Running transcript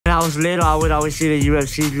When I was little, I would always see the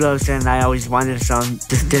UFC gloves, and I always wanted some.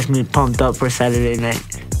 Just gets me pumped up for Saturday night.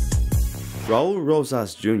 Raul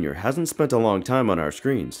Rosas Jr. hasn't spent a long time on our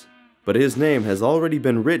screens, but his name has already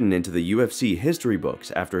been written into the UFC history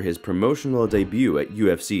books after his promotional debut at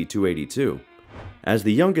UFC 282. As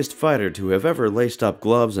the youngest fighter to have ever laced up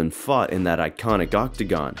gloves and fought in that iconic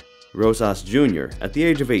octagon, Rosas Jr., at the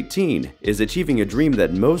age of 18, is achieving a dream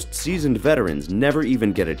that most seasoned veterans never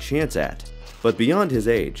even get a chance at. But beyond his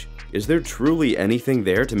age, is there truly anything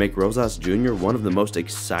there to make Rosas Jr. one of the most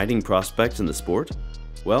exciting prospects in the sport?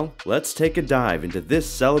 Well, let's take a dive into this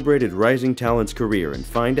celebrated rising talent's career and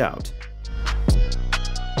find out.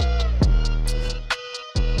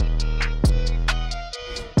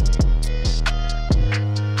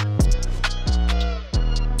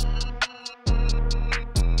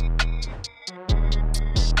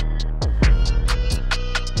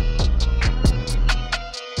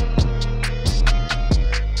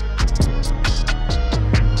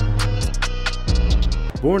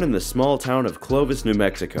 Born in the small town of Clovis, New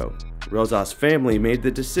Mexico, Rosas' family made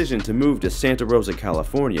the decision to move to Santa Rosa,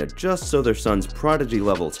 California just so their son's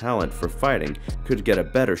prodigy-level talent for fighting could get a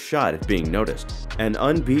better shot at being noticed. An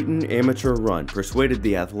unbeaten amateur run persuaded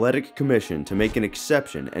the Athletic Commission to make an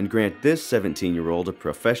exception and grant this 17-year-old a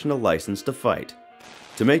professional license to fight.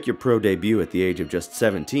 To make your pro debut at the age of just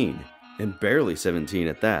 17, and barely 17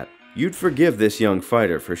 at that, you'd forgive this young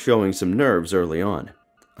fighter for showing some nerves early on.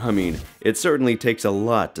 I mean, it certainly takes a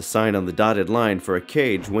lot to sign on the dotted line for a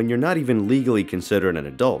cage when you're not even legally considered an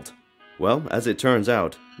adult. Well, as it turns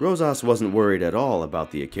out, Rosas wasn't worried at all about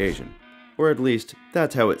the occasion. Or at least,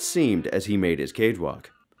 that's how it seemed as he made his cage walk.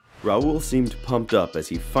 Raul seemed pumped up as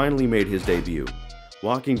he finally made his debut,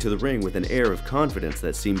 walking to the ring with an air of confidence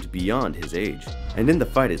that seemed beyond his age. And in the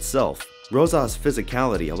fight itself, Rosas'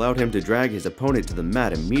 physicality allowed him to drag his opponent to the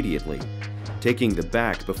mat immediately, taking the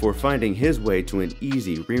back before finding his way to an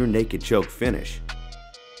easy rear naked choke finish.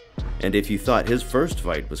 And if you thought his first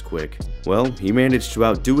fight was quick, well, he managed to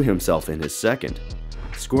outdo himself in his second,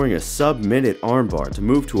 scoring a sub-minute armbar to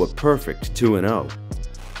move to a perfect 2-0.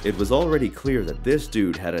 It was already clear that this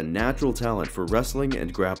dude had a natural talent for wrestling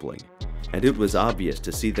and grappling, and it was obvious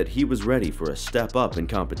to see that he was ready for a step up in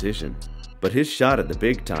competition. But his shot at the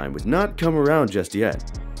big time would not come around just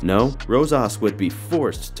yet. No, Rosas would be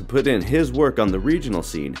forced to put in his work on the regional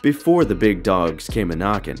scene before the big dogs came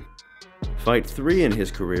a-knockin'. Fight 3 in his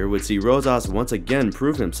career would see Rosas once again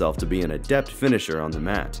prove himself to be an adept finisher on the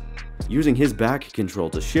mat, using his back control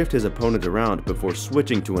to shift his opponent around before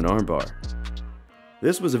switching to an armbar.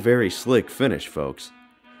 This was a very slick finish, folks.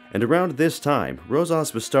 And around this time,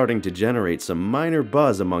 Rosas was starting to generate some minor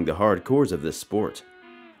buzz among the hardcores of this sport.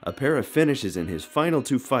 A pair of finishes in his final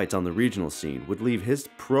 2 fights on the regional scene would leave his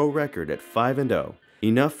pro record at 5-0,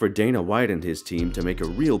 enough for Dana White and his team to make a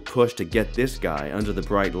real push to get this guy under the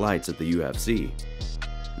bright lights of the UFC.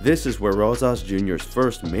 This is where Rosas Jr.'s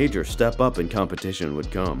first major step up in competition would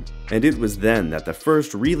come, and it was then that the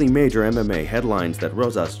first really major MMA headlines that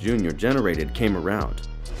Rosas Jr. generated came around.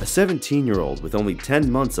 A 17-year-old with only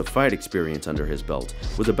 10 months of fight experience under his belt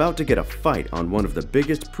was about to get a fight on one of the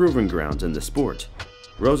biggest proving grounds in the sport.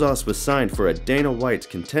 Rosas was signed for a Dana White's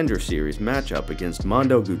Contender Series matchup against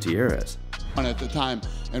Mondo Gutierrez. At the time,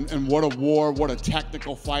 and what a war, what a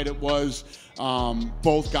technical fight it was.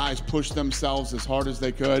 Both guys pushed themselves as hard as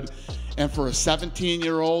they could. And for a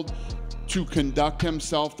 17-year-old to conduct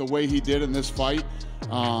himself the way he did in this fight,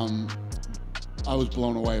 I was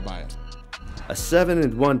blown away by it. A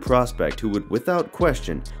 7-1 prospect who would without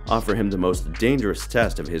question offer him the most dangerous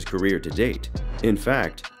test of his career to date. In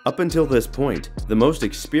fact, up until this point, the most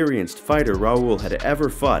experienced fighter Raul had ever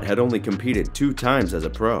fought had only competed 2 times as a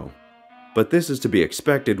pro. But this is to be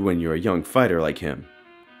expected when you're a young fighter like him.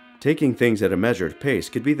 Taking things at a measured pace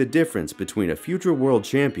could be the difference between a future world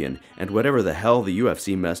champion and whatever the hell the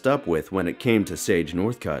UFC messed up with when it came to Sage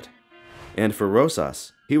Northcutt. And for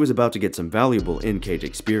Rosas, he was about to get some valuable in-cage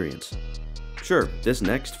experience. Sure, this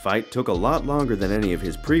next fight took a lot longer than any of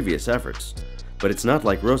his previous efforts, but it's not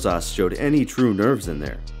like Rosas showed any true nerves in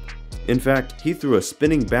there. In fact, he threw a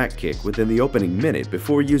spinning back kick within the opening minute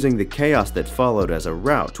before using the chaos that followed as a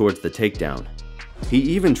route towards the takedown. He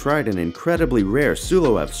even tried an incredibly rare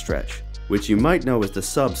Suloev stretch, which you might know as the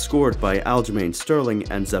sub scored by Aljamain Sterling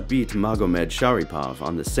and Zabit Magomed Sharipov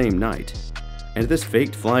on the same night. And this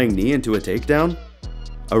faked flying knee into a takedown?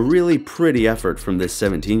 A really pretty effort from this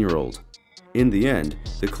 17-year-old. In the end,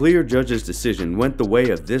 the clear judge's decision went the way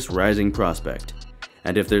of this rising prospect.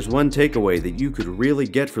 And if there's one takeaway that you could really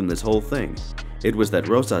get from this whole thing, it was that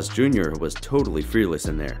Rosas Jr. was totally fearless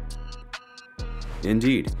in there.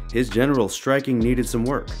 Indeed, his general striking needed some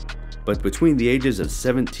work, but between the ages of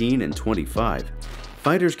 17 and 25,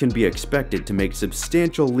 fighters can be expected to make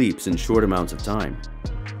substantial leaps in short amounts of time.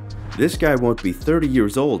 This guy won't be 30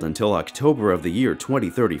 years old until October of the year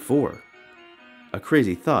 2034. A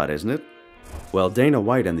crazy thought, isn't it? Well, Dana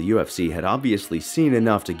White and the UFC had obviously seen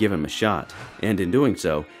enough to give him a shot, and in doing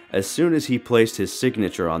so, as soon as he placed his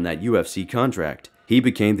signature on that UFC contract, he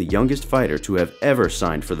became the youngest fighter to have ever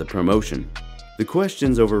signed for the promotion. The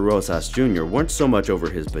questions over Rosas Jr. weren't so much over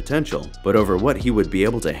his potential, but over what he would be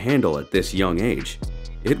able to handle at this young age.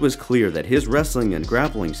 It was clear that his wrestling and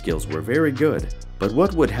grappling skills were very good, but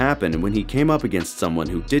what would happen when he came up against someone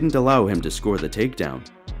who didn't allow him to score the takedown?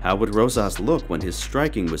 How would Rosas look when his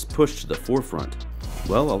striking was pushed to the forefront?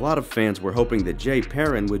 Well, a lot of fans were hoping that Jay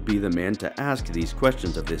Perrin would be the man to ask these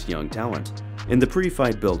questions of this young talent. In the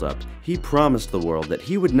pre-fight build-up, he promised the world that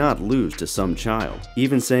he would not lose to some child,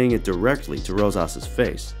 even saying it directly to Rosas'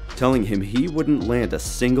 face, telling him he wouldn't land a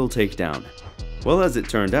single takedown. Well, as it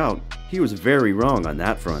turned out, he was very wrong on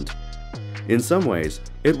that front. In some ways,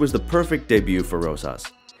 it was the perfect debut for Rosas.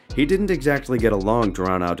 He didn't exactly get a long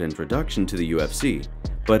drawn-out introduction to the UFC,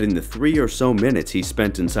 but in the 3 or so minutes he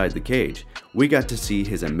spent inside the cage, we got to see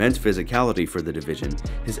his immense physicality for the division,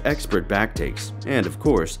 his expert back takes, and of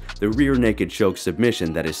course, the rear naked choke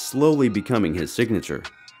submission that is slowly becoming his signature.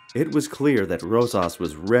 It was clear that Rosas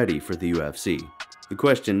was ready for the UFC. The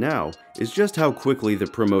question now is just how quickly the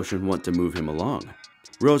promotion want to move him along.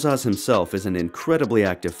 Rosas himself is an incredibly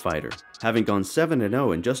active fighter, having gone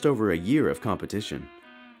 7-0 in just over a year of competition.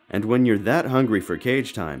 And when you're that hungry for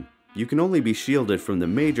cage time, you can only be shielded from the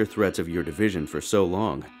major threats of your division for so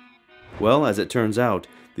long. Well, as it turns out,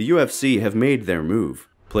 the UFC have made their move,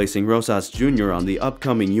 placing Rosas Jr. on the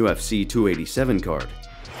upcoming UFC 287 card,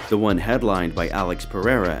 the one headlined by Alex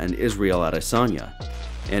Pereira and Israel Adesanya.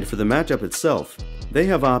 And for the matchup itself, they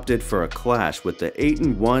have opted for a clash with the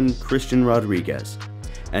 8-1 Christian Rodriguez,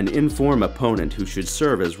 an in-form opponent who should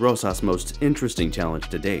serve as Rosas' most interesting challenge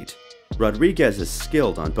to date. Rodriguez is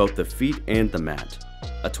skilled on both the feet and the mat,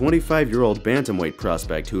 a 25-year-old bantamweight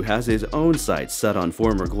prospect who has his own sights set on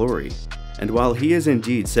former glory. And while he is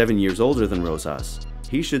indeed 7 years older than Rosas,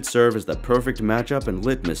 he should serve as the perfect matchup and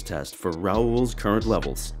litmus test for Raul's current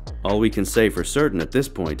levels. All we can say for certain at this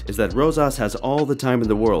point is that Rosas has all the time in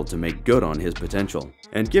the world to make good on his potential.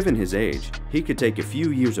 And given his age, he could take a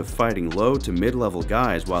few years of fighting low to mid-level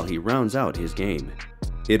guys while he rounds out his game.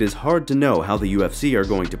 It is hard to know how the UFC are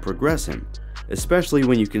going to progress him, especially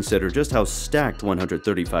when you consider just how stacked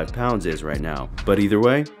 135 pounds is right now. But either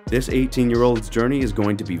way, this 18-year-old's journey is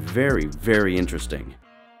going to be very, very interesting.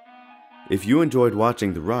 If you enjoyed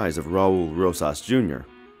watching the rise of Raul Rosas Jr.,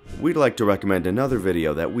 we'd like to recommend another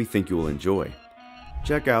video that we think you will enjoy.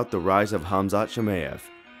 Check out the rise of Khamzat Chimaev,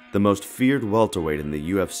 the most feared welterweight in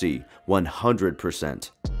the UFC,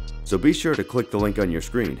 100%. So be sure to click the link on your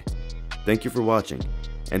screen. Thank you for watching,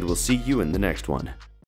 and we'll see you in the next one.